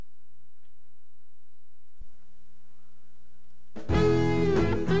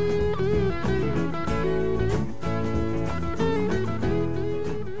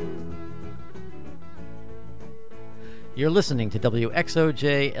You're listening to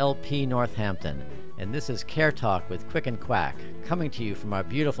WXOJ-LP Northampton, and this is Care Talk with Quick and Quack, coming to you from our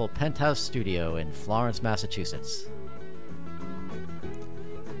beautiful penthouse studio in Florence, Massachusetts.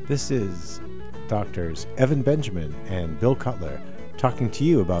 This is Doctors Evan Benjamin and Bill Cutler talking to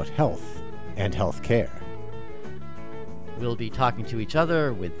you about health and health care. We'll be talking to each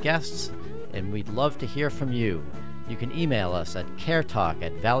other with guests, and we'd love to hear from you. You can email us at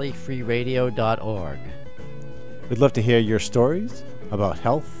caretalk@valleyfreeradio.org. We'd love to hear your stories about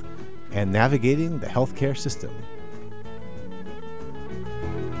health and navigating the healthcare system.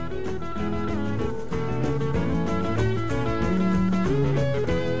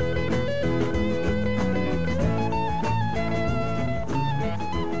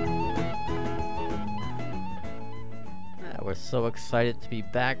 We're so excited to be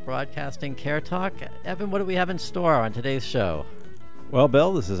back broadcasting Care Talk. Evan, what do we have in store on today's show? Well,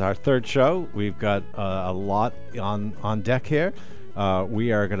 Bill, this is our third show. We've got a lot on deck here.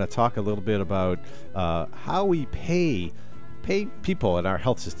 We are going to talk a little bit about how we pay people in our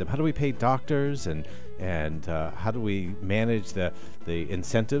health system. How do we pay doctors, and how do we manage the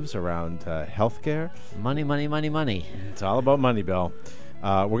incentives around healthcare? Money, money, money, money. It's all about money, Bill.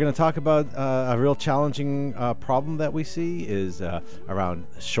 We're going to talk about a real challenging problem that we see is around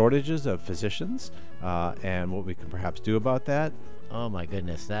shortages of physicians and what we can perhaps do about that. Oh my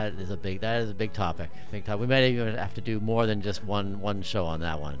goodness, that is a big topic. Big topic. We might even have to do more than just one show on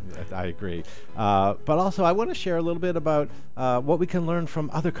that one. I agree. But also, I want to share a little bit about what we can learn from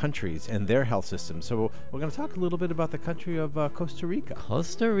other countries and their health systems. So we're going to talk a little bit about the country of Costa Rica.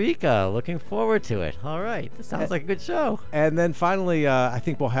 Costa Rica. Looking forward to it. All right, this sounds like a good show. And then finally, I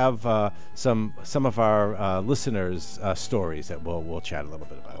think we'll have some of our listeners' stories that we'll chat a little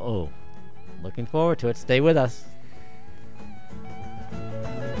bit about. Oh, looking forward to it. Stay with us.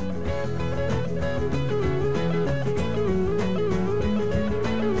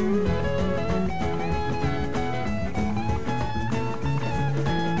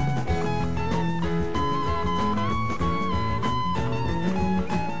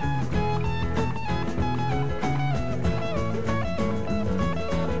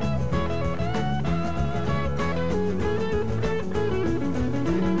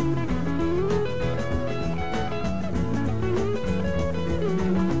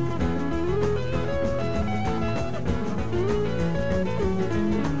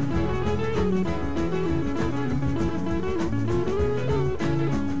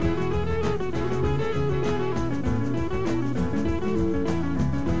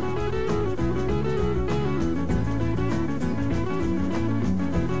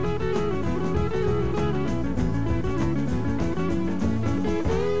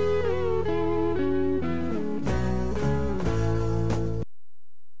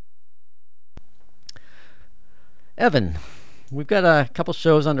 Evan, we've got a couple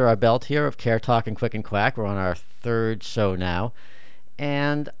shows under our belt here of Care Talk and Quick and Quack. We're on our third show now,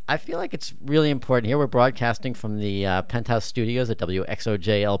 and I feel like it's really important here. We're broadcasting from the Penthouse Studios at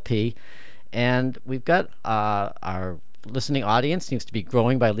WXOJ-LP, and we've got our listening audience seems to be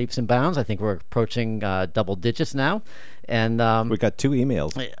growing by leaps and bounds. I think we're approaching double digits now, and we got 2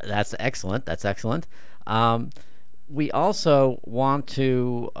 emails. That's excellent. We also want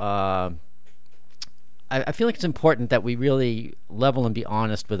to. I feel like it's important that we really level and be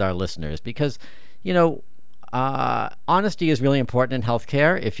honest with our listeners because, honesty is really important in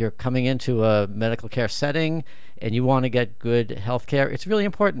healthcare. If you're coming into a medical care setting and you want to get good healthcare, it's really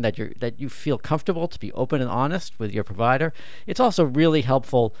important that you feel comfortable to be open and honest with your provider. It's also really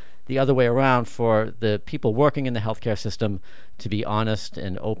helpful the other way around for the people working in the healthcare system to be honest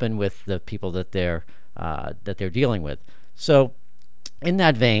and open with the people that they're dealing with. So, in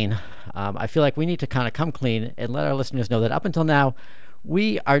that vein, I feel like we need to kind of come clean and let our listeners know that up until now,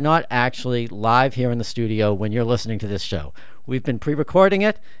 we are not actually live here in the studio when you're listening to this show. We've been pre-recording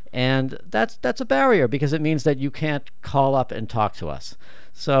it, and that's a barrier because it means that you can't call up and talk to us.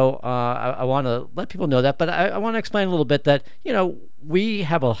 So I want to let people know that, but I want to explain a little bit that, we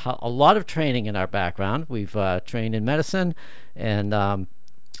have a lot of training in our background. We've trained in medicine, and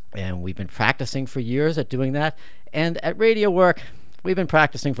we've been practicing for years at doing that. And at radio work, we've been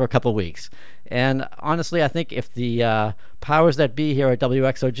practicing for a couple weeks. And honestly, I think if the powers that be here at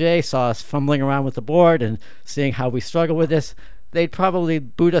WXOJ saw us fumbling around with the board and seeing how we struggle with this, they'd probably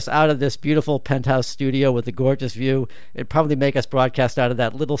boot us out of this beautiful penthouse studio with a gorgeous view. It'd probably make us broadcast out of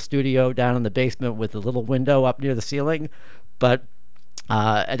that little studio down in the basement with a little window up near the ceiling. But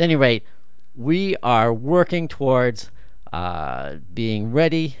at any rate, we are working towards being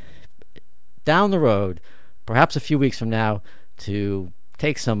ready down the road, perhaps a few weeks from now, to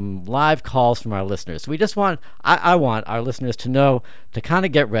take some live calls from our listeners. We just want, I want our listeners to know to kind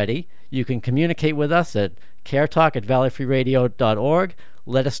of get ready. You can communicate with us at caretalk@valleyfreeradio.org.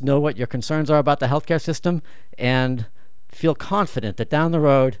 Let us know what your concerns are about the healthcare system, and feel confident that down the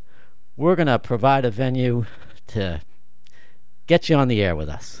road we're going to provide a venue to get you on the air with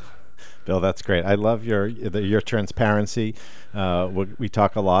us. Bill, that's great. I love your transparency. We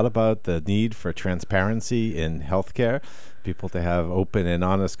talk a lot about the need for transparency in healthcare, people to have open and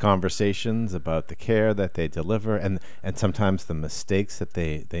honest conversations about the care that they deliver and sometimes the mistakes that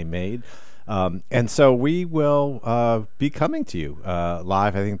they made. And so we will be coming to you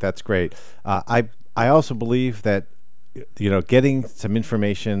live. I think that's great. I also believe that getting some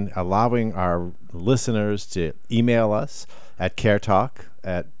information, allowing our listeners to email us at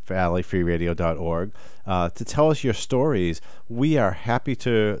caretalk@valleyfreeradio.org to tell us your stories. We are happy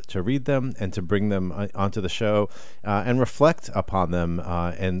to read them and to bring them onto the show and reflect upon them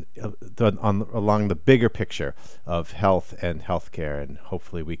along the bigger picture of health and healthcare, and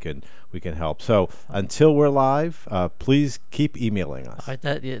hopefully we can help. So until we're live, please keep emailing us. All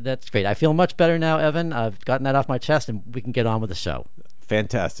right, that's great. I feel much better now, Evan. I've gotten that off my chest, and we can get on with the show.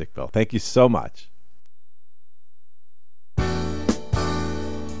 Fantastic, Bill. Thank you so much.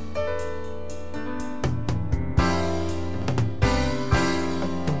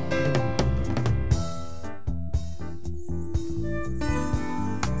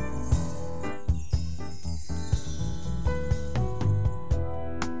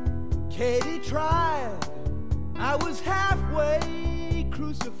 Katie tried, I was halfway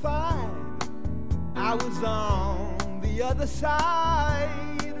crucified. I was on the other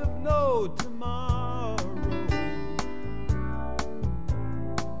side of no tomorrow.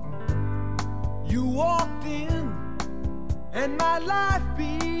 You walked in and my life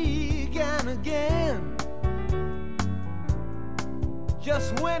began again.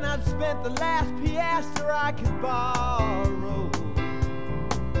 Just when I'd spent the last piastre I could borrow.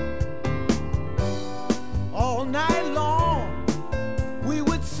 All night long, we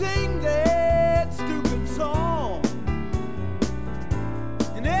would sing that stupid song.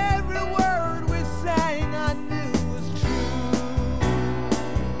 And every word we sang I knew was true.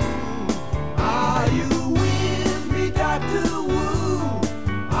 Are you with me, Dr. Wu?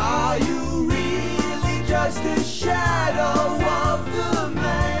 Are you really just a shadow of the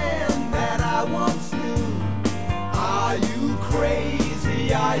man that I once knew? Are you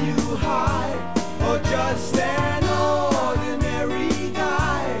crazy? Are you high? Or just an ordinary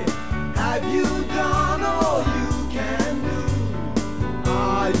guy? Have you done all you can do?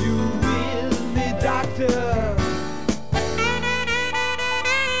 Are you with me, doctor?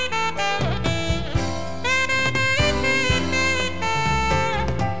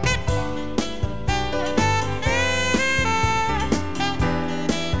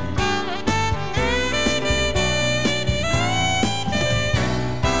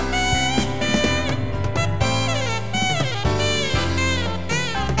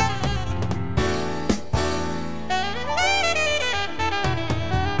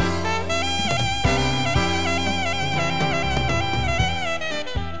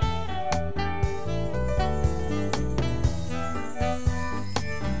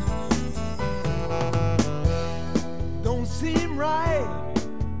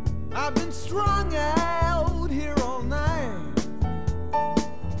 I've been strung out here all night.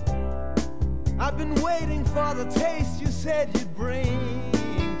 I've been waiting for the taste you said you'd bring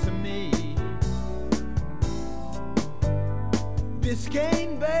to me.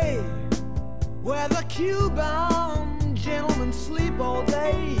 Biscayne Bay, where the Cuban gentlemen sleep all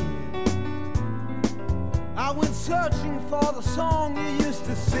day. I went searching for the song you used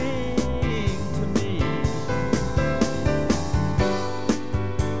to sing to me.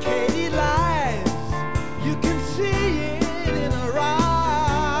 Katie lies, you can see it in her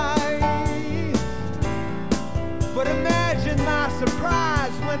eyes. But imagine my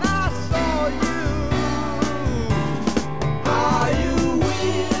surprise when I saw you. Are you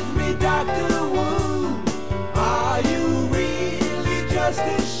with me, Dr. Wu? Are you really just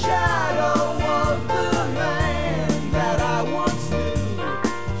a shadow of the man that I once knew?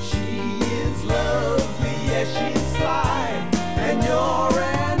 She is lovely, yes, she's sly, and you're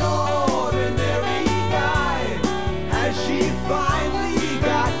an ordinary guy. Has she finally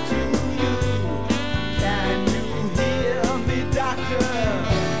got to you? Can you hear me, doctor?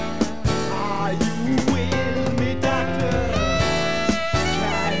 Are you with me, doctor?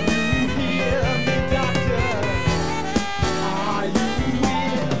 Can you hear me, doctor? Are you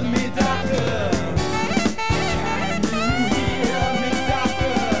with me, doctor?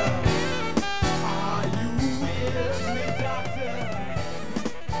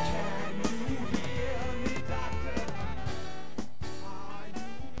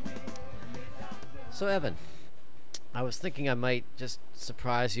 So, Evan, I was thinking I might just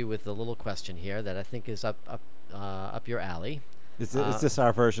surprise you with a little question here that I think is up your alley. Is this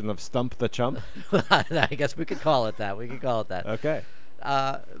our version of Stump the Chump? I guess we could call it that. We could call it that. Okay.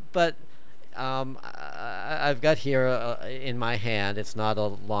 But I've got here in my hand. It's not a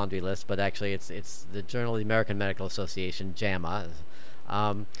laundry list, but actually, it's the Journal of the American Medical Association (JAMA)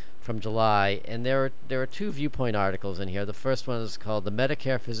 from July, and there are two viewpoint articles in here. The first one is called "The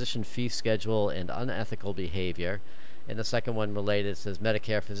Medicare Physician Fee Schedule and Unethical Behavior," and the second one related says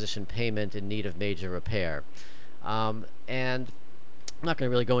 "Medicare Physician Payment in Need of Major Repair." And I'm not going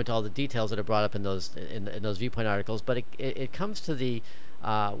to really go into all the details that are brought up in those viewpoint articles, but it comes to the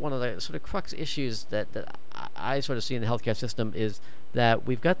one of the sort of crux issues that I sort of see in the healthcare system is that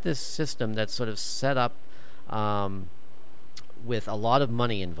we've got this system that's sort of set up with a lot of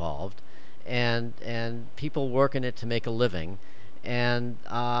money involved, and people work in it to make a living, and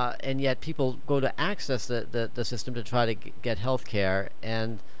yet people go to access the system to try to get health care,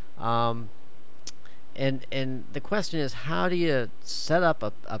 and the question is, how do you set up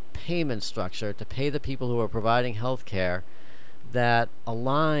a payment structure to pay the people who are providing health care that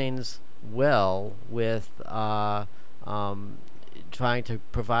aligns well with trying to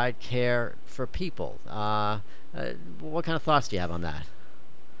provide care for people? What kind of thoughts do you have on that?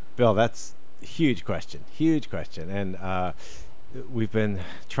 Bill, that's a huge question, and we've been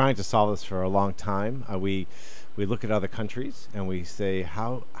trying to solve this for a long time. We look at other countries and we say,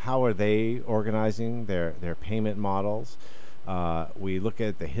 how are they organizing their payment models? We look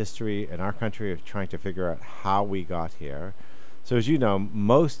at the history in our country of trying to figure out how we got here. So as you know,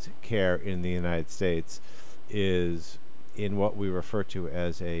 most care in the United States is in what we refer to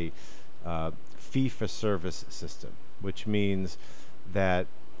as a fee-for-service system, which means that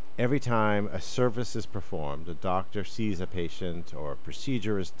every time a service is performed, a doctor sees a patient or a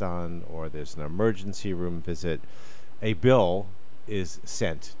procedure is done or there's an emergency room visit, a bill is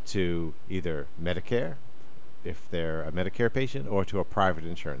sent to either Medicare, if they're a Medicare patient, or to a private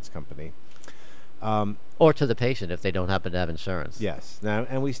insurance company. Or to the patient if they don't happen to have insurance. Yes. Now,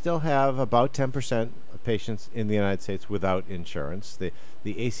 and we still have about 10% of patients in the United States without insurance.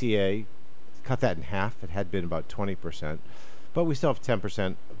 The ACA cut that in half. It had been about 20%, but we still have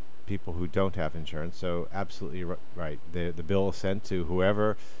 10% people who don't have insurance. So absolutely right. The bill is sent to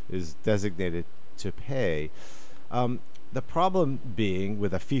whoever is designated to pay. The problem being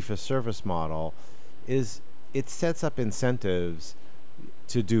with a fee-for-service model is it sets up incentives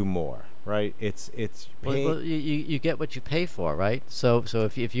to do more. Right, it's well, you get what you pay for, right? So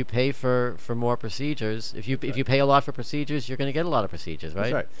if you pay for more procedures, if you pay a lot for procedures, you're going to get a lot of procedures,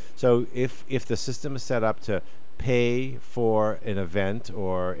 right? That's right. So if the system is set up to pay for an event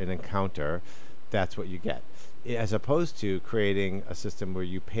or an encounter, that's what you get, as opposed to creating a system where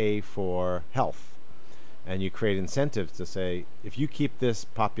you pay for health, and you create incentives to say, if you keep this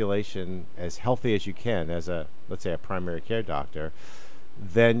population as healthy as you can, as let's say a primary care doctor,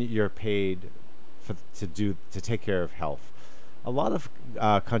 then you're paid to take care of health. A lot of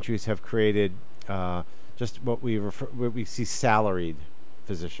countries have created just what we see salaried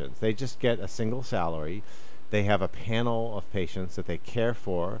physicians. They just get a single salary. They have a panel of patients that they care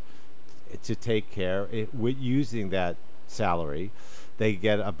for to take care using that salary. They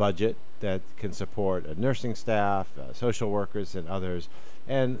get a budget that can support a nursing staff, social workers, and others,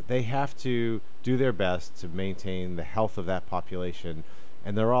 and they have to do their best to maintain the health of that population.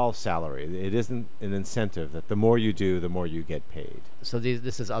 And they're all salary. It isn't an incentive that the more you do, the more you get paid. So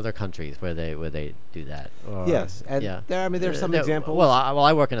this is other countries where they do that. Yes, and yeah. There's some examples. Well,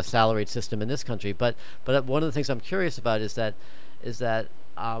 I work in a salaried system in this country, but one of the things I'm curious about is that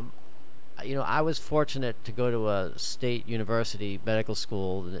I was fortunate to go to a state university medical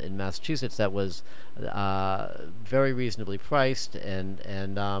school in Massachusetts that was very reasonably priced,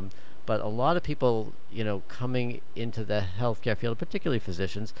 and but a lot of people, coming into the healthcare field, particularly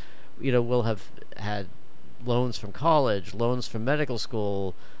physicians, will have had loans from college, loans from medical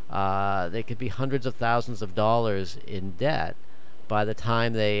school. They could be hundreds of thousands of dollars in debt by the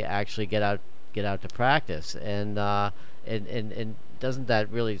time they actually get out to practice, and doesn't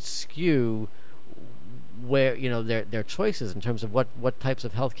that really skew where their choices in terms of what types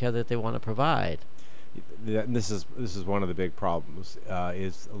of healthcare that they want to provide? And this is one of the big problems.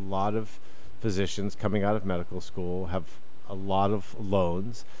 Is a lot of physicians coming out of medical school have a lot of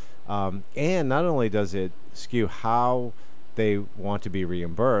loans, and not only does it skew how they want to be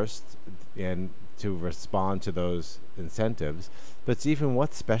reimbursed and to respond to those incentives, but it's even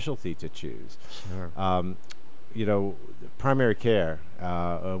what specialty to choose. Sure. Primary care.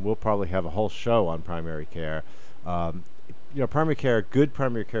 We'll probably have a whole show on primary care. Good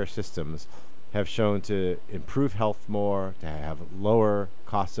primary care systems have shown to improve health more, to have lower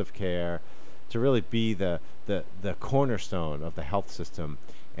costs of care, to really be the cornerstone of the health system.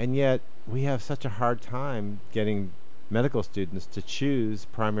 And yet we have such a hard time getting medical students to choose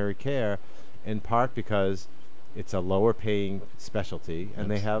primary care, in part because it's a lower paying specialty and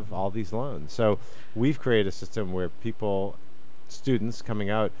they have all these loans. So we've created a system where students coming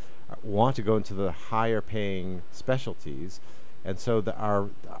out want to go into the higher paying specialties. And so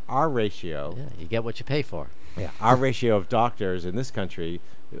our ratio, Yeah, you get what you pay for. our ratio of doctors in this country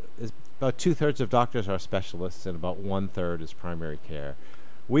is about 2/3 of doctors are specialists and about 1/3 is primary care.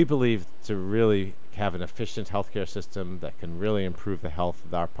 We believe to really have an efficient healthcare system that can really improve the health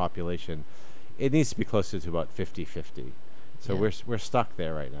of our population, it needs to be closer to about 50-50. So Yeah. we're stuck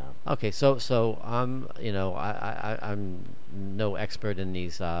there right now. Okay, so I'm I'm no expert in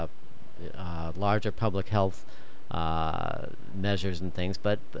these larger public health measures and things,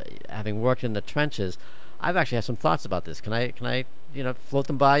 but having worked in the trenches, I've actually had some thoughts about this. Can I float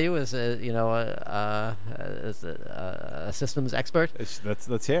them by you as a systems expert?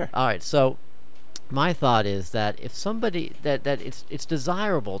 Let's hear. All right, so my thought is that if somebody that it's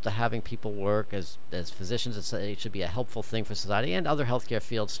desirable to having people work as physicians, it should be a helpful thing for society and other healthcare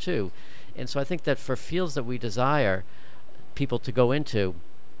fields too. And so I think that for fields that we desire people to go into,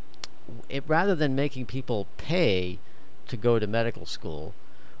 rather than making people pay to go to medical school,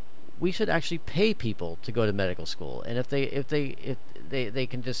 we should actually pay people to go to medical school. And if they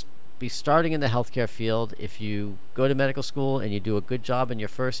can just be starting in the healthcare field, if you go to medical school and you do a good job in your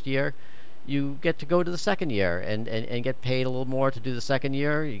first year, you get to go to the second year and get paid a little more to do the second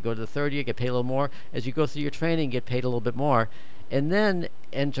year. You go to the third year, get paid a little more. As you go through your training, get paid a little bit more, and then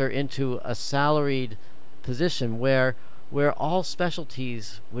enter into a salaried position where all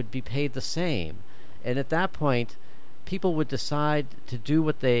specialties would be paid the same. And at that point, people would decide to do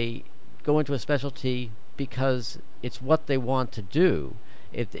what they go into a specialty because it's what they want to do.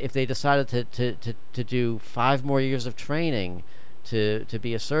 If they decided to do 5 more years of training to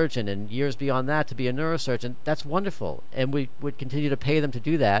be a surgeon and years beyond that to be a neurosurgeon, that's wonderful, and we would continue to pay them to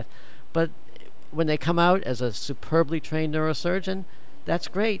do that. But when they come out as a superbly trained neurosurgeon, that's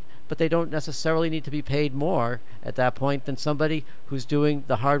great, but they don't necessarily need to be paid more at that point than somebody who's doing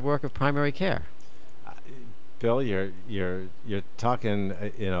the hard work of primary care. Bill, you're talking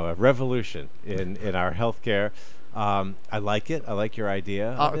a revolution in our healthcare. I like it. I like your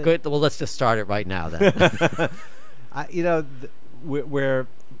idea. Good. Well, let's just start it right now then.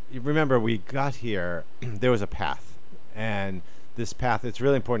 Remember, we got here, there was a path. And this path, it's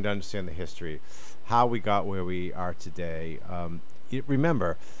really important to understand the history, how we got where we are today.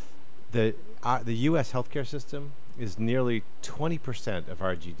 Remember, the U.S. healthcare system is nearly 20% of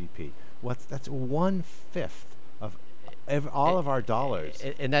our GDP. That's 1/5 of all of our dollars.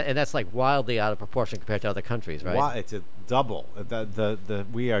 And that's like wildly out of proportion compared to other countries, right? It's a double.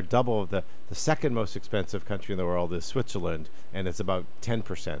 We are double. The second most expensive country in the world is Switzerland, and it's about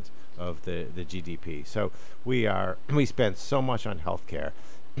 10% of the GDP. So we spend so much on healthcare,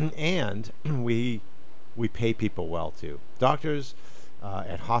 and we pay people well too. Doctors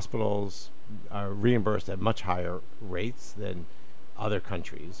at hospitals are reimbursed at much higher rates than other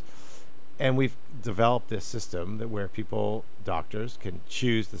countries. And we've developed this system where doctors can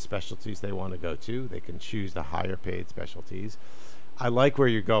choose the specialties they want to go to. They can choose the higher paid specialties. I like where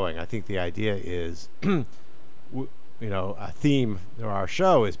you're going. I think the idea is, a theme of our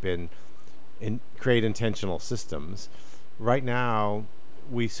show has been create intentional systems. Right now,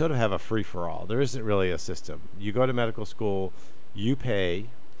 we sort of have a free-for-all. There isn't really a system. You go to medical school, you pay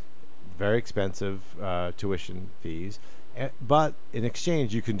very expensive tuition fees, but in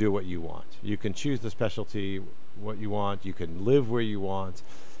exchange, you can do what you want. You can choose the specialty what you want. You can live where you want.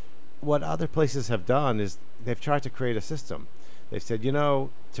 What other places have done is they've tried to create a system. They've said, to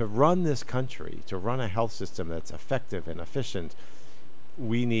run this country, to run a health system that's effective and efficient,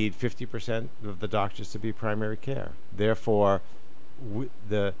 we need 50% of the doctors to be primary care. Therefore,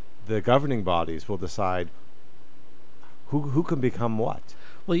 the governing bodies will decide who can become what.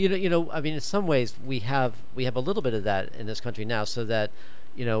 Well, I mean, in some ways, we have a little bit of that in this country now. So that,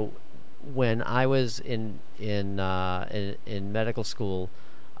 when I was in medical school,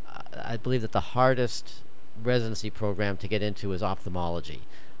 I believe that the hardest residency program to get into is ophthalmology.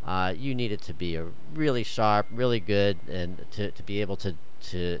 You needed to be a really sharp, really good, and to be able to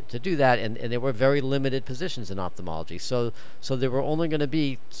do that. And there were very limited positions in ophthalmology. So there were only going to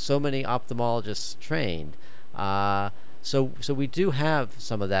be so many ophthalmologists trained. So we do have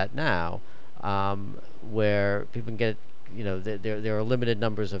some of that now, where people can there are limited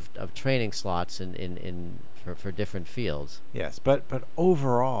numbers of training slots for different fields. Yes, but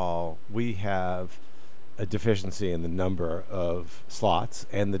overall, we have a deficiency in the number of slots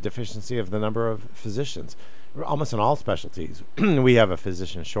and the deficiency of the number of physicians. Almost in all specialties, we have a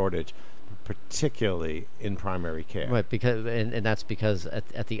physician shortage, particularly in primary care. Right, and that's because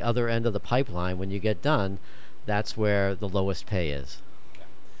at the other end of the pipeline, when you get done, that's where the lowest pay is.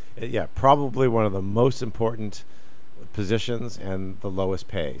 Yeah, probably one of the most important positions and the lowest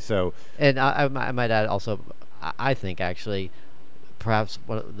pay. So, and I might add also, I think actually, perhaps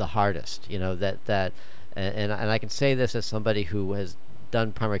one of the hardest. And I can say this as somebody who has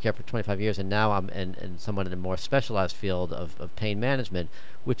done primary care for 25 years, and now I'm in someone in a more specialized field of pain management,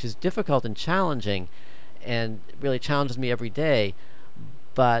 which is difficult and challenging, and really challenges me every day.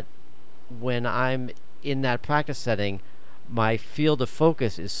 But when I'm in that practice setting, my field of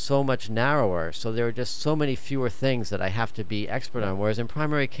focus is so much narrower, so there are just so many fewer things that I have to be expert on, whereas in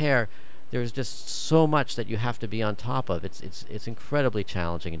primary care there's just so much that you have to be on top of. It's incredibly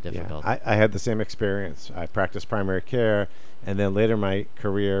challenging and difficult. Yeah, I had the same experience. I practiced primary care, and then later in my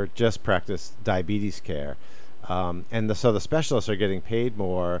career just practiced diabetes care. So the specialists are getting paid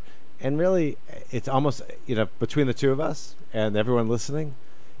more, and really it's almost, between the two of us and everyone listening,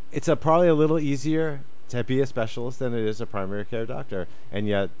 it's probably a little easier to be a specialist than it is a primary care doctor, and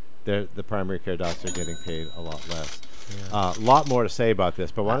yet the primary care doctors are getting paid a lot less. A lot more to say about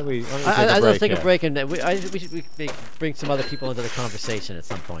this, but why don't we take a break? Let's take a break, and we should bring some other people into the conversation at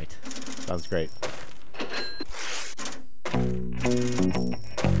some point. Sounds great.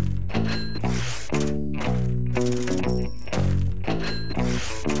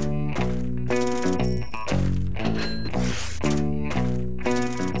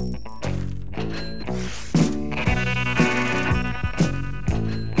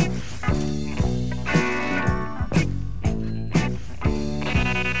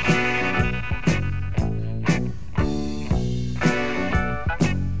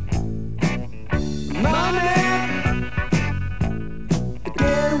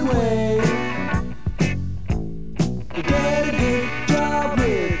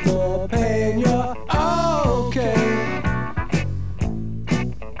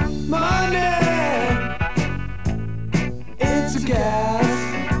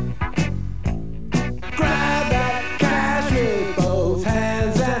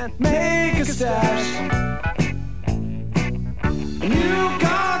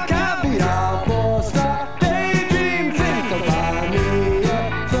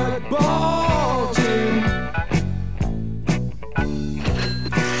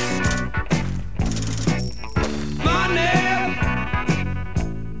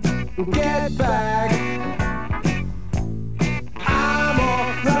 Get back. I'm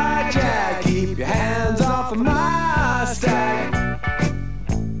alright, Jack. Keep your hands off of my stack.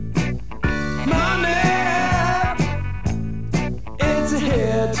 Money, it's a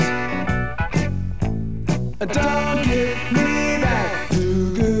hit. Don't get me back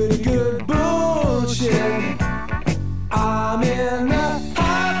to good bullshit. I'm in the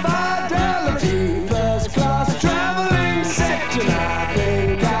high fidelity first class traveling section. I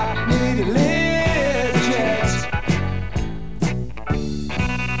think I need a lift jet.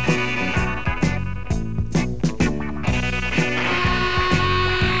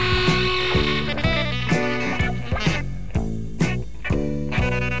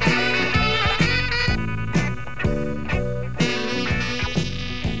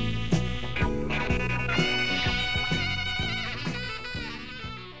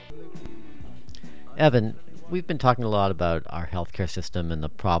 Evan, we've been talking a lot about our healthcare system and the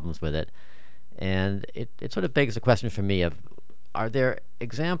problems with it, and it sort of begs the question for me of, are there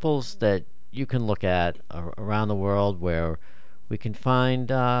examples that you can look at around the world where we can find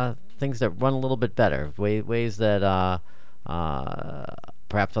things that run a little bit better, ways that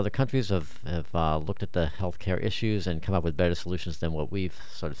perhaps other countries have looked at the healthcare issues and come up with better solutions than what we've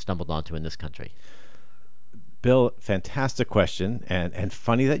sort of stumbled onto in this country? Bill, fantastic question, and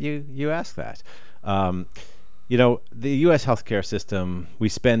funny that you asked that. The U.S. healthcare system, we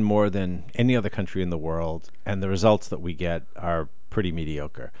spend more than any other country in the world, and the results that we get are pretty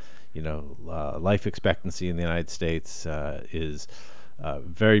mediocre. Life expectancy in the United States is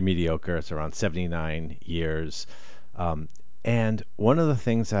very mediocre. It's around 79 years. And one of the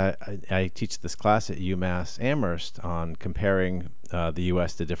things I teach this class at UMass Amherst on comparing the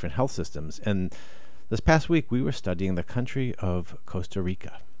U.S. to different health systems. And this past week, we were studying the country of Costa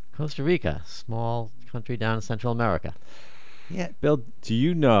Rica. Costa Rica, small country down in Central America. Yeah, Bill, do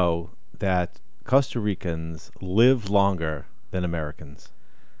you know that Costa Ricans live longer than Americans?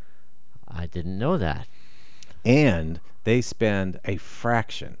 I didn't know that. And they spend a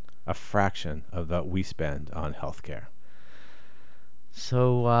fraction of what we spend on healthcare.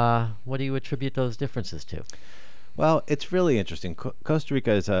 So, what do you attribute those differences to? Well, it's really interesting. Costa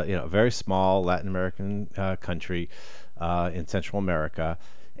Rica is a very small Latin American country in Central America,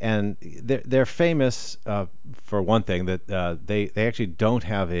 and they're famous for one thing, that they actually don't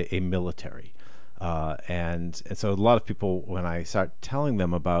have a military. And so a lot of people, when I start telling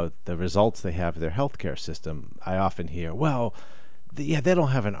them about the results they have in their healthcare system, I often hear, well, they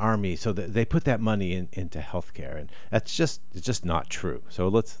don't have an army, so they put that money into healthcare, and it's just not true. So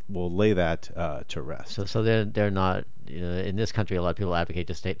we'll lay that to rest. So they're not, in this country. A lot of people advocate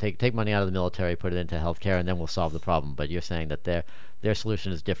just take money out of the military, put it into healthcare, and then we'll solve the problem. But you're saying that their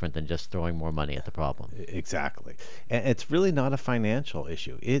solution is different than just throwing more money at the problem. Exactly, and it's really not a financial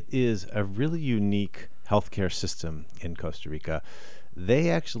issue. It is a really unique healthcare system in Costa Rica. They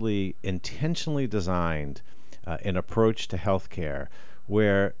actually intentionally designed an approach to healthcare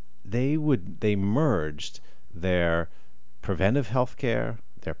where they merged their preventive healthcare,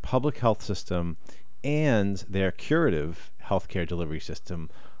 their public health system, and their curative healthcare delivery system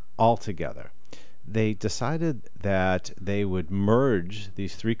all together. They decided that they would merge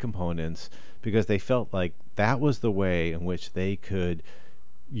these three components because they felt like that was the way in which they could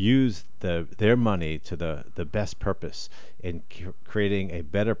use their money to the best purpose in creating a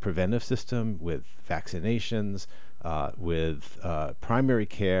better preventive system with vaccinations, with primary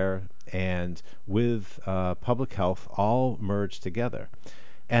care, and with public health, all merged together.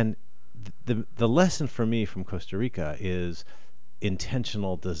 And the lesson for me from Costa Rica is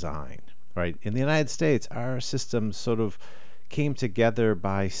intentional design, right? In the United States, our systems sort of came together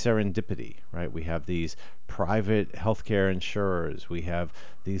by serendipity, right? We have these private healthcare insurers, we have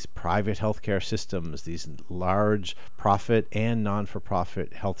these private healthcare systems, these large profit and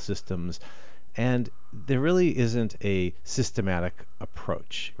non-for-profit health systems, and there really isn't a systematic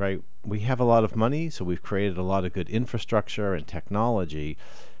approach, right? We have a lot of money, so we've created a lot of good infrastructure and technology,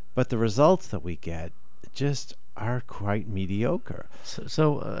 but the results that we get just are quite mediocre.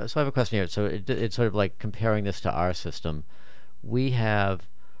 So I have a question here. So it's sort of like comparing this to our system. We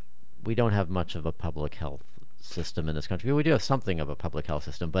don't have much of a public health system in this country. We do have something of a public health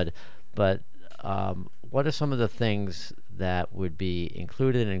system, but what are some of the things that would be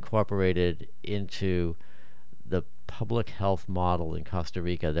included and incorporated into the public health model in Costa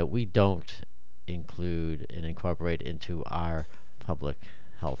Rica that we don't include and incorporate into our public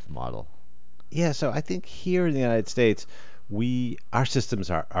health model? Yeah, so I think here in the United States, our systems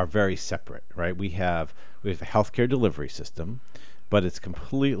are very separate, right? We have a healthcare delivery system, but it's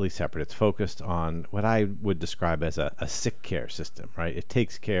completely separate. It's focused on what I would describe as a sick care system, right? It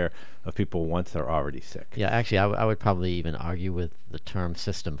takes care of people once they're already sick. Yeah, actually, I would probably even argue with the term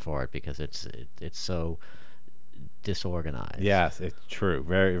system for it because it's so disorganized. Yes, it's true.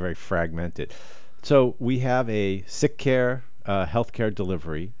 Very, very fragmented. So we have a sick care, healthcare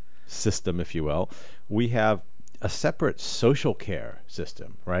delivery system, if you will. We have a separate social care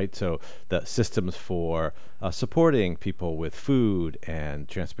system, right? So the systems for supporting people with food and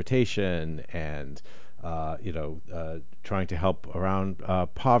transportation and trying to help around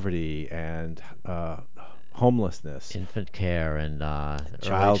poverty and homelessness, infant care, and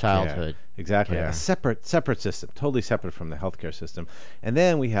childhood. Exactly, care. A separate system, totally separate from the healthcare system. And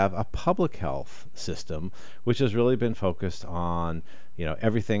then we have a public health system, which has really been focused on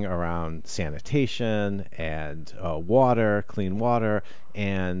everything around sanitation and water, clean water,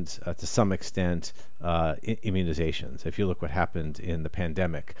 and to some extent immunizations. If you look what happened in the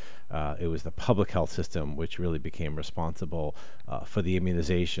pandemic, it was the public health system which really became responsible for the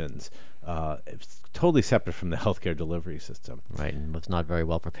immunizations. It's totally separate from the healthcare delivery system. Right, and was not very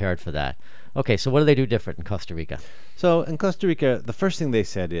well prepared for that. Okay, so what do they do different in Costa Rica? So in Costa Rica, the first thing they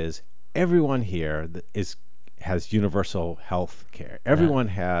said is everyone here has universal health care. Everyone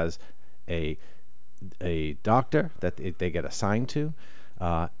has a doctor that they get assigned to,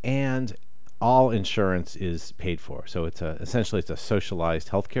 and all insurance is paid for. So essentially it's a socialized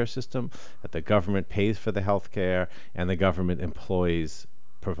healthcare system that the government pays for the healthcare and the government employs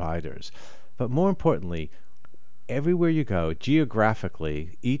providers. But more importantly, everywhere you go,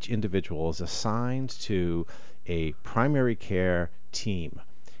 geographically, each individual is assigned to a primary care team.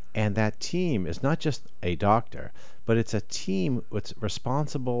 And that team is not just a doctor, but it's a team that's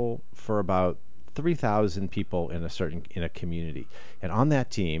responsible for about 3,000 people in a community. And on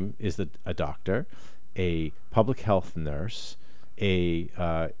that team is a doctor, a public health nurse, a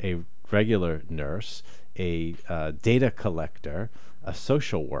regular nurse, a data collector, a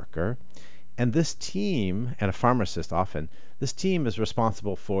social worker, and this team, and a pharmacist often, this team is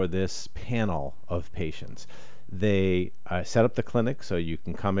responsible for this panel of patients. They set up the clinic so you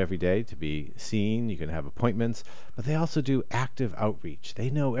can come every day to be seen. You can have appointments, but they also do active outreach. They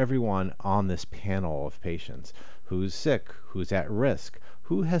know everyone on this panel of patients: who's sick, who's at risk,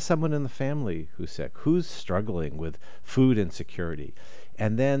 who has someone in the family who's sick, who's struggling with food insecurity.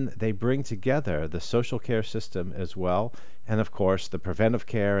 And then they bring together the social care system as well. And of course, the preventive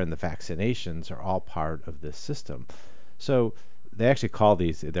care and the vaccinations are all part of this system. So they actually call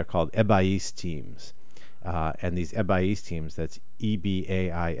they're called EBAIS teams. And these EBAIS teams, that's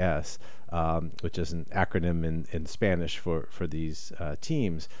EBAIS, which is an acronym in Spanish for these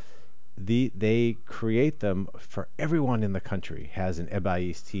teams, they create them for everyone in the country, has an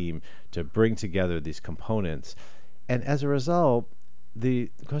EBAIS team to bring together these components. And as a result,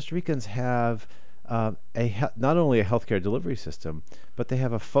 the Costa Ricans have not only a healthcare delivery system, but they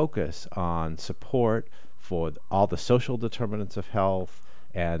have a focus on support for all the social determinants of health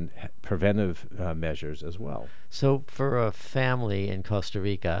and preventive measures as well. So for a family in Costa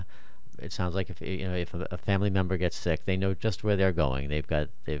Rica, it sounds like if a family member gets sick, they know just where they're going. They've got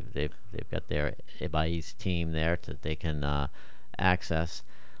their EBAIS team there that they can access.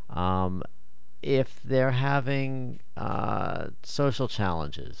 If they're having social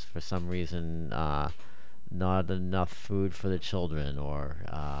challenges for some reason, not enough food for the children, or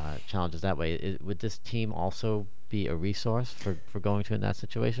challenges that way, would this team also be a resource for going to in that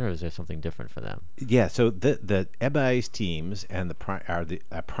situation, or is there something different for them? Yeah, so the EBAIS teams and the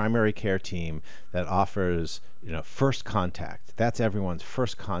primary care team that offers first contact. That's everyone's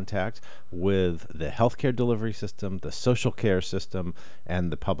first contact with the healthcare delivery system, the social care system, and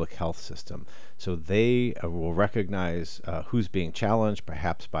the public health system. So they will recognize who's being challenged,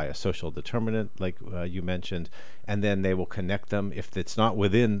 perhaps by a social determinant, like you mentioned, and then they will connect them. If it's not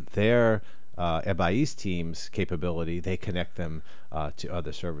within their EBAIS team's capability, they connect them to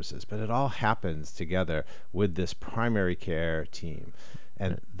other services. But it all happens together with this primary care team.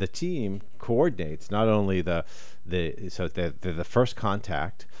 And the team coordinates not only they're the first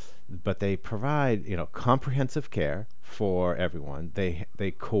contact, but they provide comprehensive care for everyone.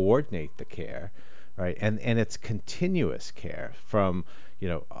 They coordinate the care, right? And it's continuous care from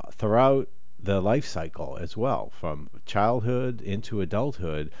throughout the life cycle as well, from childhood into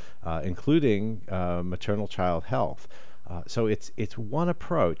adulthood, including maternal child health. So it's one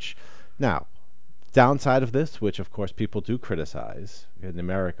approach. Now, downside of this, which of course people do criticize, in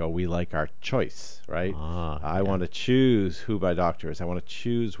America we like our choice, right? I want to choose who my doctor is. I want to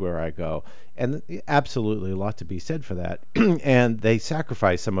choose where I go. And absolutely a lot to be said for that. And they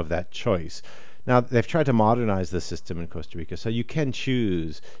sacrifice some of that choice. Now, they've tried to modernize the system in Costa Rica, so you can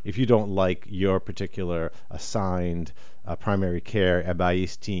choose, if you don't like your particular assigned primary care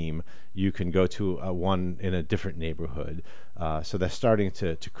EBAIS team, you can go to one in a different neighborhood. So they're starting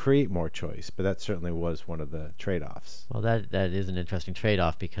to create more choice, but that certainly was one of the trade-offs. Well, that is an interesting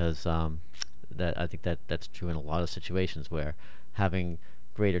trade-off, because I think that's true in a lot of situations where having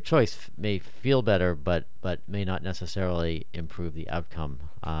greater choice may feel better, but may not necessarily improve the outcome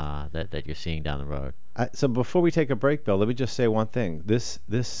that you're seeing down the road. So before we take a break, Bill, let me just say one thing. This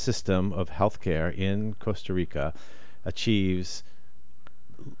system of healthcare in Costa Rica achieves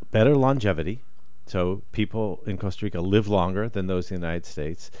better longevity. So people in Costa Rica live longer than those in the United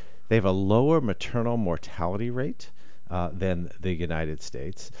States. They have a lower maternal mortality rate than the United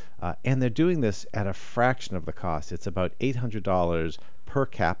States. And they're doing this at a fraction of the cost. It's about $800 per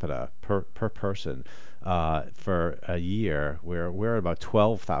capita per person for a year. We're at about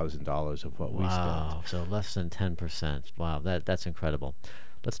 $12,000 of what we spend. Wow, so less than 10%. Wow, that's incredible.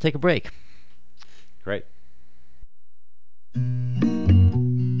 Let's take a break. Great.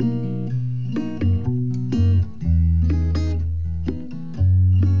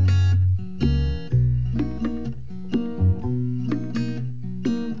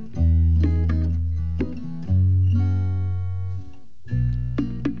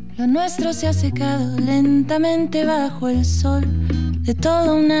 Lo nuestro se ha secado lentamente bajo el sol de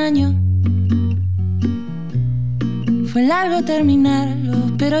todo un año. Fue largo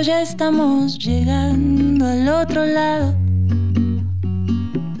terminarlo, pero ya estamos llegando al otro lado.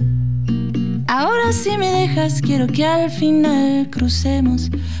 Ahora si me dejas, quiero que al final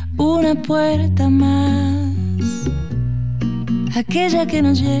crucemos una puerta más. Aquella que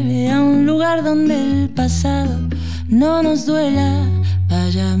nos lleve a un lugar donde el pasado no nos duela.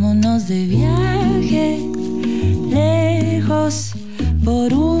 Vayámonos de viaje lejos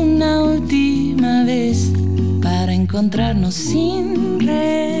por una última vez para encontrarnos sin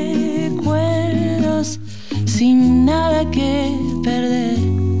recuerdos, sin nada que perder.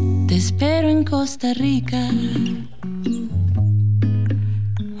 Te espero en Costa Rica.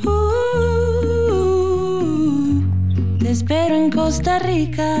 espero en Costa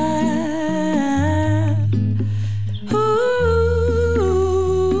Rica.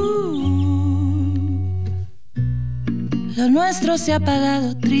 Lo nuestro se ha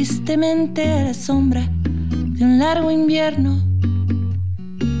apagado tristemente a la sombra de un largo invierno.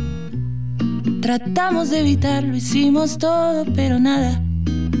 Tratamos de evitarlo, hicimos todo, pero nada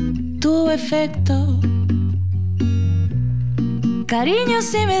tuvo efecto. Cariño,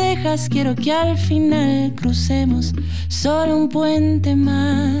 si me dejas, quiero que al final crucemos solo un puente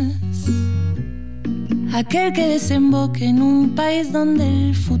más. Aquel que desemboque en un país donde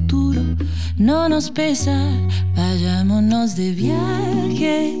el futuro no nos pesa. Vayámonos de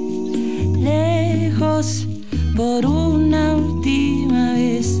viaje lejos por una última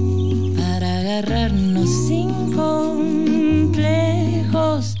vez, para agarrarnos sin complejos,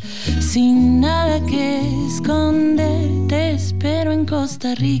 sin nada que esconder. Te espero en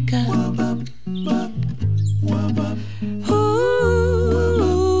Costa Rica.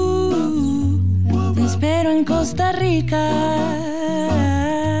 Te espero en Costa Rica.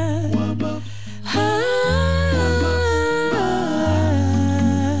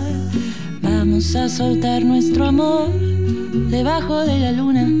 Vamos a soltar nuestro amor debajo de la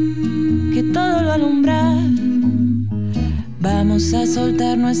luna que todo lo alumbra. Vamos a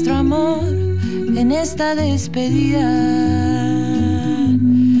soltar nuestro amor en esta despedida.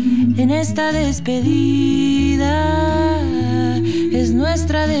 En esta despedida es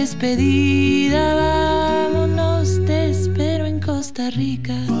nuestra despedida. Vámonos, te espero en Costa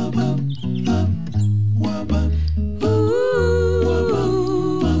Rica.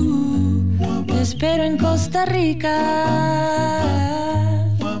 Te espero en Costa Rica.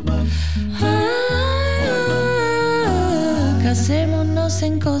 Casémonos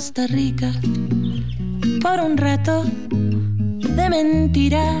en Costa Rica por un rato de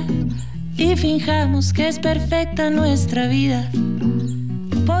mentira y finjamos que es perfecta nuestra vida.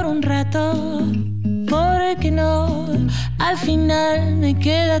 Por un rato, porque no, al final me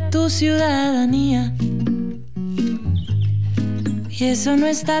queda tu ciudadanía. Y eso no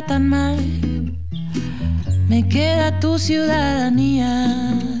está tan mal, me queda tu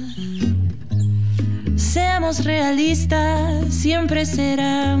ciudadanía. Seamos realistas, siempre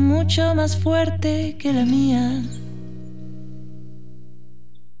será mucho más fuerte que la mía.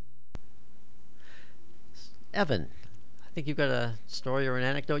 Evan, I think you've got a story or an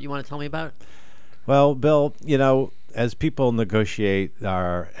anecdote you want to tell me about? Well, Bill, as people negotiate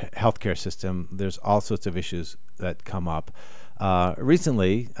our healthcare system, there's all sorts of issues that come up.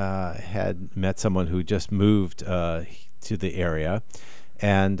 Recently, had met someone who just moved to the area,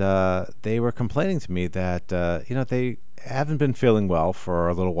 and they were complaining to me that they haven't been feeling well for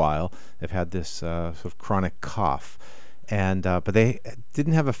a little while. They've had this sort of chronic cough, and but they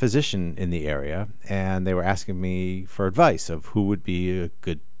didn't have a physician in the area, and they were asking me for advice of who would be a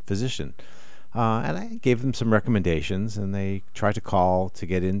good physician. And I gave them some recommendations, and they tried to call to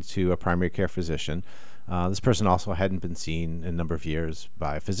get into a primary care physician. This person also hadn't been seen in a number of years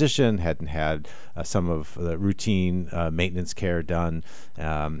by a physician, hadn't had some of the routine maintenance care done,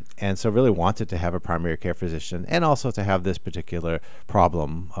 and so really wanted to have a primary care physician and also to have this particular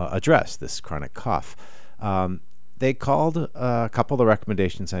problem addressed, this chronic cough. They called a couple of the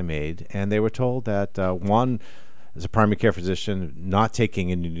recommendations I made, and they were told that one, as a primary care physician, not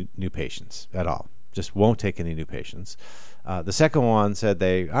taking any new patients at all, just won't take any new patients. The second one said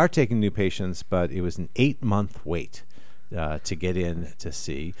they are taking new patients, but it was an 8-month wait to get in to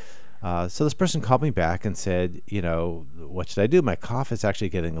see. So this person called me back and said, what should I do? My cough is actually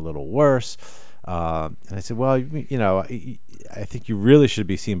getting a little worse. And I said, well, I think you really should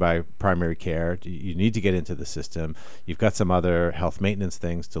be seen by primary care. You need to get into the system. You've got some other health maintenance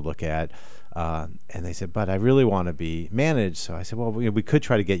things to look at. And they said, but I really want to be managed. So I said, well, we could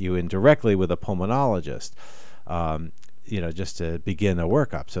try to get you in directly with a pulmonologist, just to begin a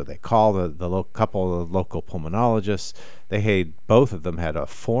workup. So they called the couple of local pulmonologists. Both of them had a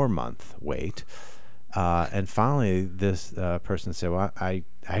 4-month wait. And finally, this person said, well, I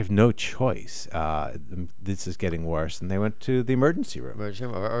have no choice. This is getting worse. And they went to the emergency room. Emergency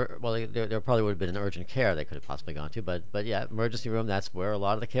room, well, there probably would have been an urgent care they could have possibly gone to, but yeah, emergency room, that's where a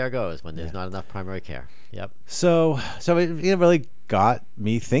lot of the care goes when there's not enough primary care. Yep. So it really got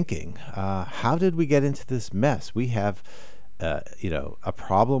me thinking, how did we get into this mess? We have, a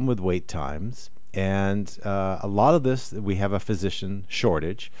problem with wait times, and a lot of this, we have a physician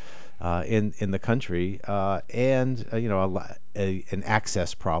shortage in the country, and an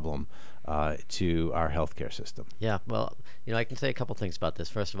access problem to our healthcare system. Yeah, well, I can say a couple things about this.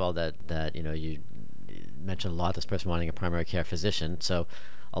 First of all, that mentioned a lot this person wanting a primary care physician. So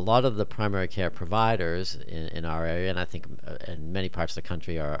a lot of the primary care providers in our area, and I think in many parts of the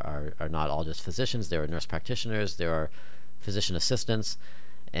country, are not all just physicians. There are nurse practitioners, there are physician assistants,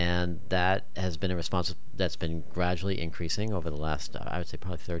 and that has been a response that's been gradually increasing over the last, I would say,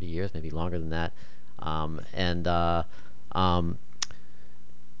 probably 30 years, maybe longer than that. And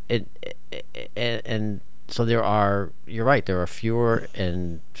so there are, you're right, there are fewer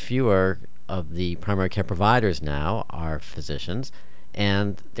and fewer of the primary care providers now are physicians,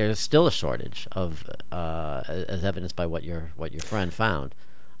 and there's still a shortage of, as evidenced by what your friend found.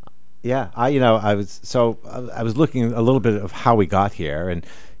 Yeah, I was looking a little bit of how we got here, and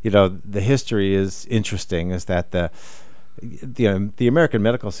the history is interesting. Is that the American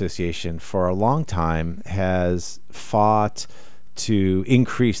Medical Association for a long time has fought to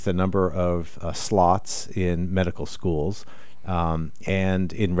increase the number of slots in medical schools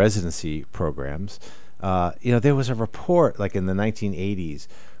and in residency programs. There was a report like in the 1980s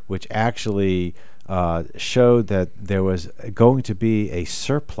which actually showed that there was going to be a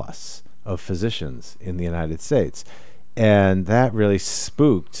surplus of physicians in the United States. And that really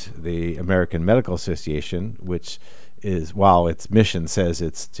spooked the American Medical Association, which is, while its mission says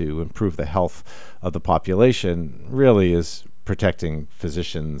it's to improve the health of the population, really is protecting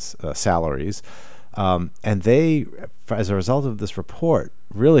physicians' salaries. And they, as a result of this report,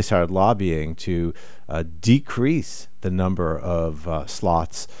 really started lobbying to decrease the number of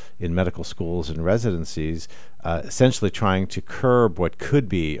slots in medical schools and residencies, essentially trying to curb what could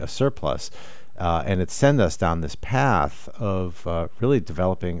be a surplus. And it sent us down this path of really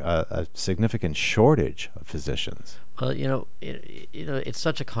developing a significant shortage of physicians. Well, it's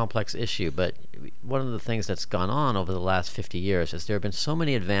such a complex issue, but one of the things that's gone on over the last 50 years is there have been so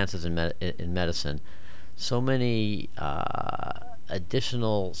many advances in medicine, so many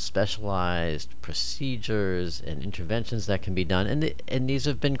additional specialized procedures and interventions that can be done, and these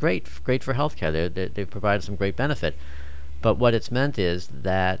have been great for healthcare. They've provided some great benefit. But what it's meant is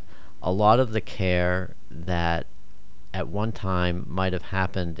that a lot of the care that at one time might have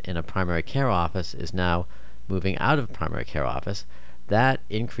happened in a primary care office is now moving out of primary care office. That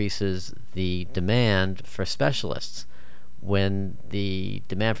increases the demand for specialists. When the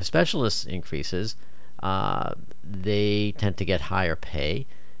demand for specialists increases, they tend to get higher pay,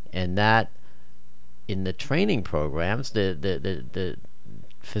 and that in the training programs, the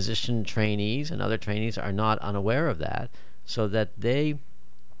physician trainees and other trainees are not unaware of that, so that they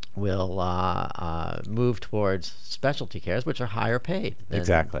will move towards specialty cares, which are higher paid.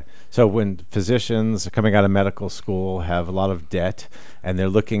 Exactly. So when physicians coming out of medical school have a lot of debt and they're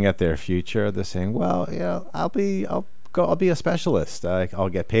looking at their future, they're saying, well, I'll be a specialist. I'll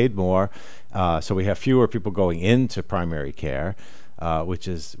get paid more. So we have fewer people going into primary care, which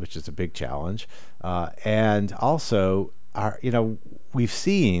is a big challenge. And also, we've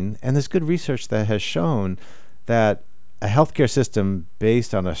seen, and there's good research that has shown that a healthcare system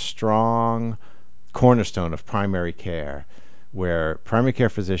based on a strong cornerstone of primary care, where primary care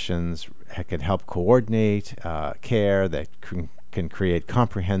physicians can help coordinate care that can create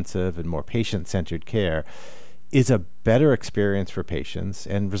comprehensive and more patient-centered care, is a better experience for patients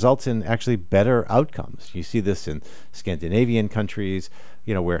and results in actually better outcomes. You see this in Scandinavian countries,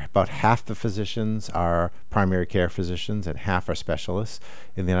 where about half the physicians are primary care physicians and half are specialists.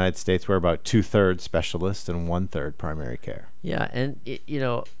 In the United States, we're about 2/3 specialists and 1/3 primary care. Yeah, and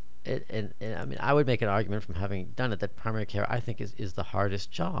I mean, I would make an argument from having done it that primary care, I think, is the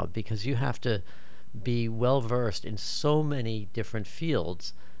hardest job, because you have to be well versed in so many different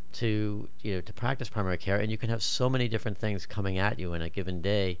fields to practice primary care, and you can have so many different things coming at you in a given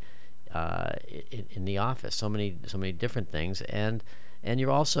day in the office, so many different things, and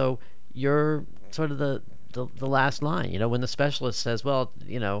you're sort of the last line. When the specialist says, well,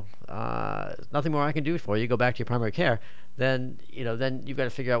 nothing more I can do for you, go back to your primary care, then you've got to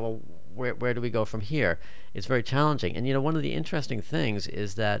figure out, well, where do we go from here? It's very challenging. And one of the interesting things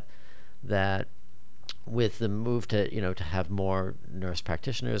is that with the move to have more nurse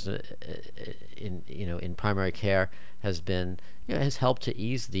practitioners in primary care has helped to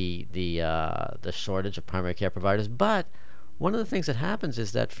ease the shortage of primary care providers. But one of the things that happens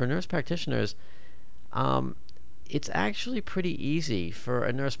is that for nurse practitioners, it's actually pretty easy for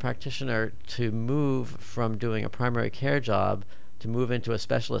a nurse practitioner to move from doing a primary care job to move into a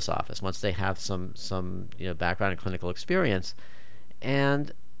specialist office once they have some background in clinical experience,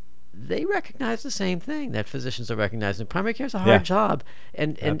 and they recognize the same thing that physicians are recognizing. Primary care is a hard job,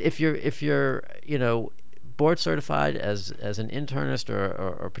 and if you're board certified as an internist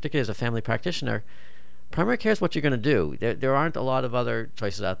or particularly as a family practitioner, primary care is what you're going to do. There aren't a lot of other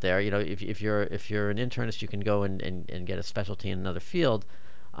choices out there. If you're an internist, you can go and get a specialty in another field.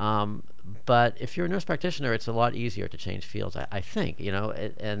 But if you're a nurse practitioner, it's a lot easier to change fields, I think.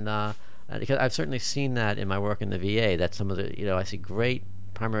 Because I've certainly seen that in my work in the VA. That some of the I see great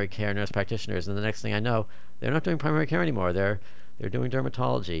primary care nurse practitioners, and the next thing I know, they're not doing primary care anymore. They're doing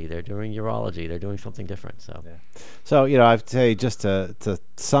dermatology, they're doing urology, they're doing something different. So, So I'd say, just to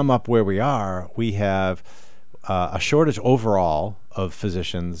sum up where we are, we have a shortage overall of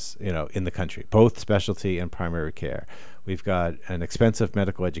physicians, in the country, both specialty and primary care. We've got an expensive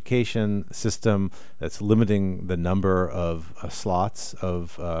medical education system that's limiting the number of slots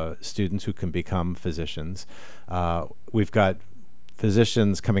of students who can become physicians. We've got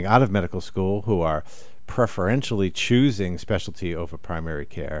physicians coming out of medical school who are preferentially choosing specialty over primary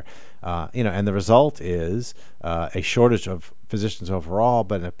care, and the result is a shortage of physicians overall,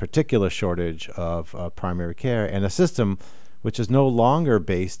 but a particular shortage of primary care, and a system which is no longer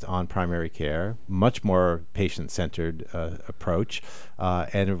based on primary care, much more patient-centered approach,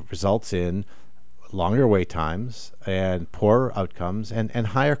 and it results in longer wait times and poorer outcomes and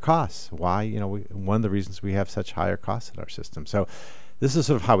higher costs. Why? One of the reasons we have such higher costs in our system. So this is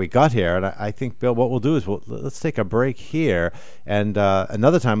sort of how we got here, and I think, Bill, what we'll do is let's take a break here, and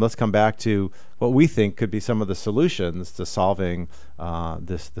another time let's come back to what we think could be some of the solutions to solving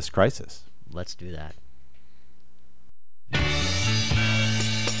this crisis. Let's do that.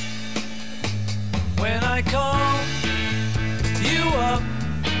 When I call you up,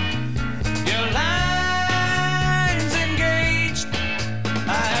 your line's engaged.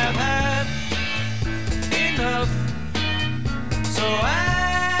 I have had enough, so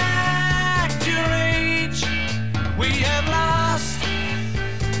act your age. We have lost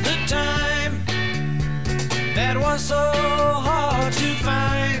the time that was so hard to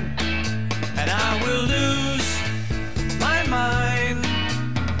find, and I will lose my mind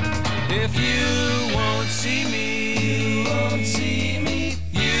if you won't see me. You won't see me.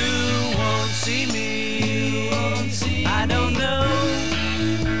 You won't see me. You won't see me. I don't know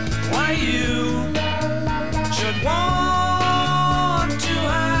why you should want to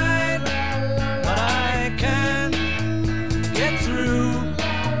hide, but I can't get through.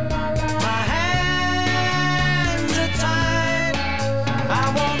 My hands are tied. I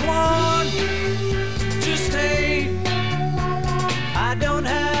won't want to stay. I don't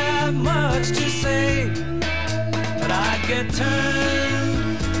have much to say, but I get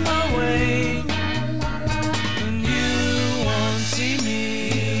turned away, and you won't see me.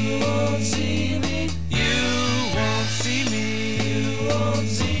 You won't see me. You won't see me. You won't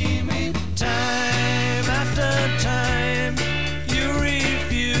see me. Time after time, you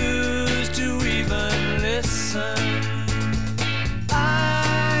refuse to even listen.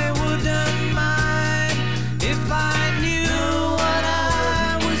 I wouldn't mind if I knew what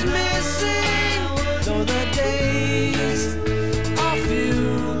I was missing, though the days are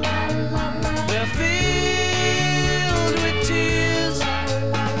few, they're filled with tears,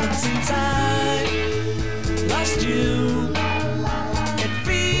 and since I lost you, it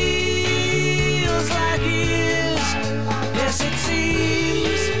feels like years. Yes, it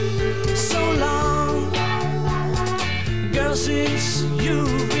seems so long, girl, since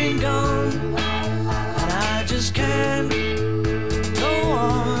you've been gone, and I just can't go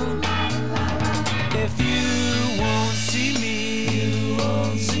on. If you won't see me, you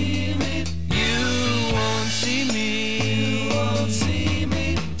won't see me. You won't see me. You won't see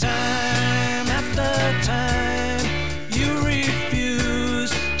me. Time after time, you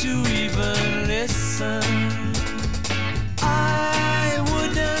refuse to even listen. I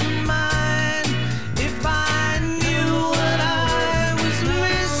wouldn't mind if I knew what I was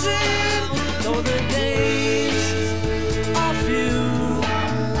missing, though the days are few,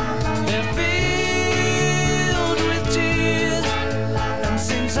 they're filled with tears, and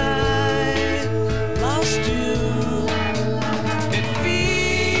since I lost you, it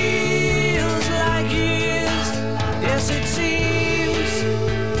feels like years. Yes, it seems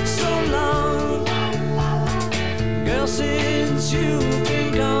so long, girl, since you've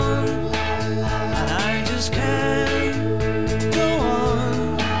been gone, and I just can't go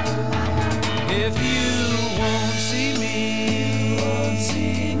on. If you won't see me, you won't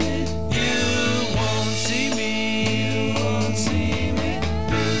see me. You won't see me. You won't see me.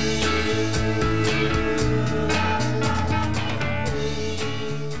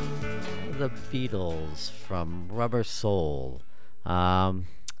 The Beatles from Rubber Soul.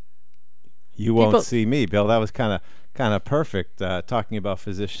 You won't People- see me, Bill. That was kind of perfect, talking about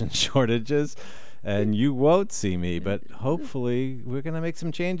physician shortages. and you won't see me. But hopefully, we're going to make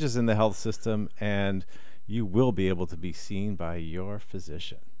some changes in the health system, and you will be able to be seen by your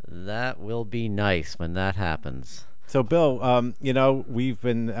physician. That will be nice when that happens. So, Bill, we've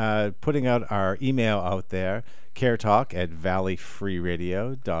been putting out our email out there,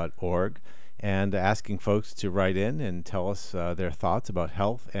 caretalk@valleyfreeradio.org, and asking folks to write in and tell us their thoughts about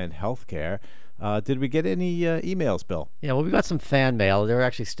health and healthcare. Did we get any emails, Bill? Yeah, well, we got some fan mail. There are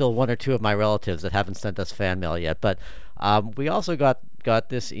actually still one or two of my relatives that haven't sent us fan mail yet, but we also got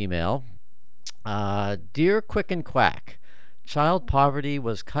this email. Dear Quick and Quack, child poverty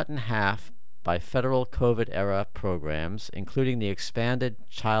was cut in half by federal COVID-era programs, including the expanded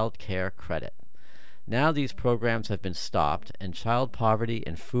child care credit. Now these programs have been stopped, and child poverty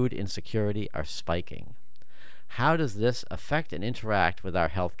and food insecurity are spiking. How does this affect and interact with our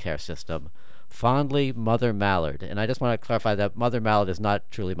healthcare system? Fondly, Mother Mallard. And I just want to clarify that Mother Mallard is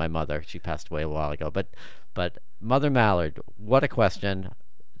not truly my mother. She passed away a while ago. But Mother Mallard, what a question.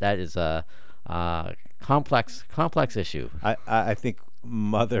 That is a complex issue. I think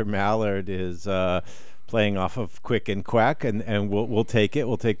Mother Mallard is playing off of Quick and Quack, and we'll take it.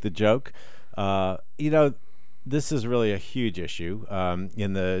 We'll take the joke. This is really a huge issue.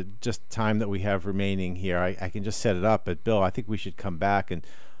 In the just time that we have remaining here, I can just set it up. But Bill, I think we should come back and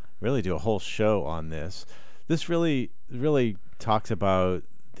really do a whole show on this. This really talks about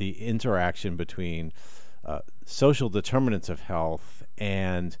the interaction between social determinants of health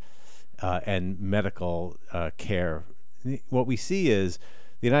and medical care. What we see is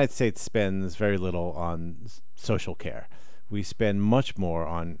the United States spends very little on social care. We spend much more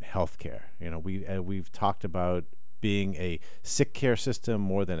on health care. We've talked about being a sick care system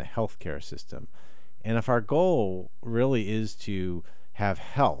more than a health care system. And if our goal really is to have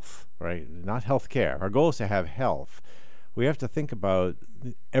health, right, not health care, our goal is to have health, we have to think about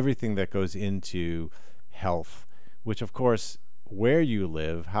everything that goes into health, which of course, where you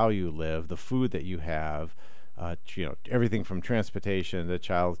live, how you live, the food that you have, everything from transportation to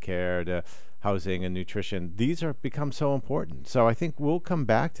childcare to housing and nutrition, these are become so important. So I think we'll come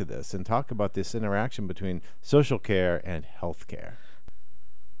back to this and talk about this interaction between social care and health care.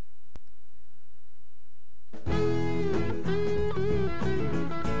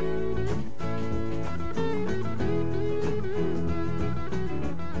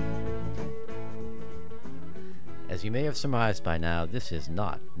 As you may have surmised by now, this is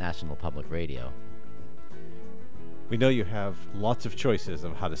not National Public Radio. We know you have lots of choices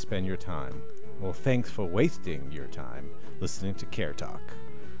of how to spend your time. Well, thanks for wasting your time listening to Care Talk.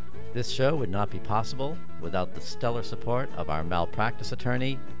 This show would not be possible without the stellar support of our malpractice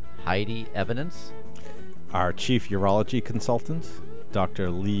attorney, Heidi Evidence, our chief urology consultant,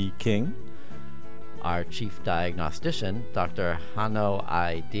 Dr. Lee King, our chief diagnostician, Dr. Hanno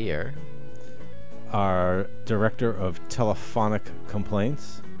I. Deer, our director of telephonic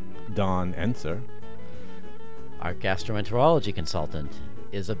complaints, Don Enser, our gastroenterology consultant,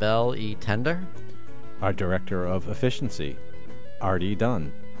 Isabel E. Tender, our director of efficiency, Artie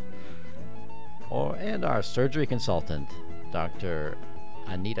Dunn, and our surgery consultant, Dr.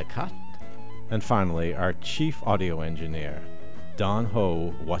 Anita Kutt, and finally, our chief audio engineer, Don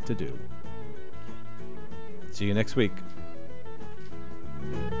Ho What to Do. See you next week.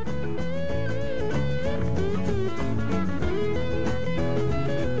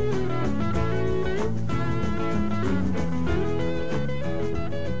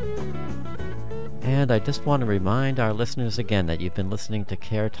 And I just want to remind our listeners again that you've been listening to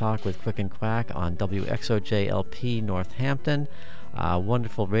Care Talk with Quick and Quack on WXOJLP Northampton, a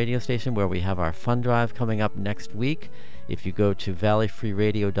wonderful radio station where we have our fund drive coming up next week. If you go to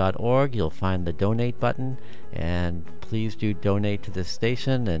valleyfreeradio.org, you'll find the donate button, and please do donate to this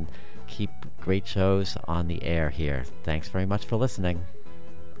station and keep great shows on the air here. Thanks very much for listening.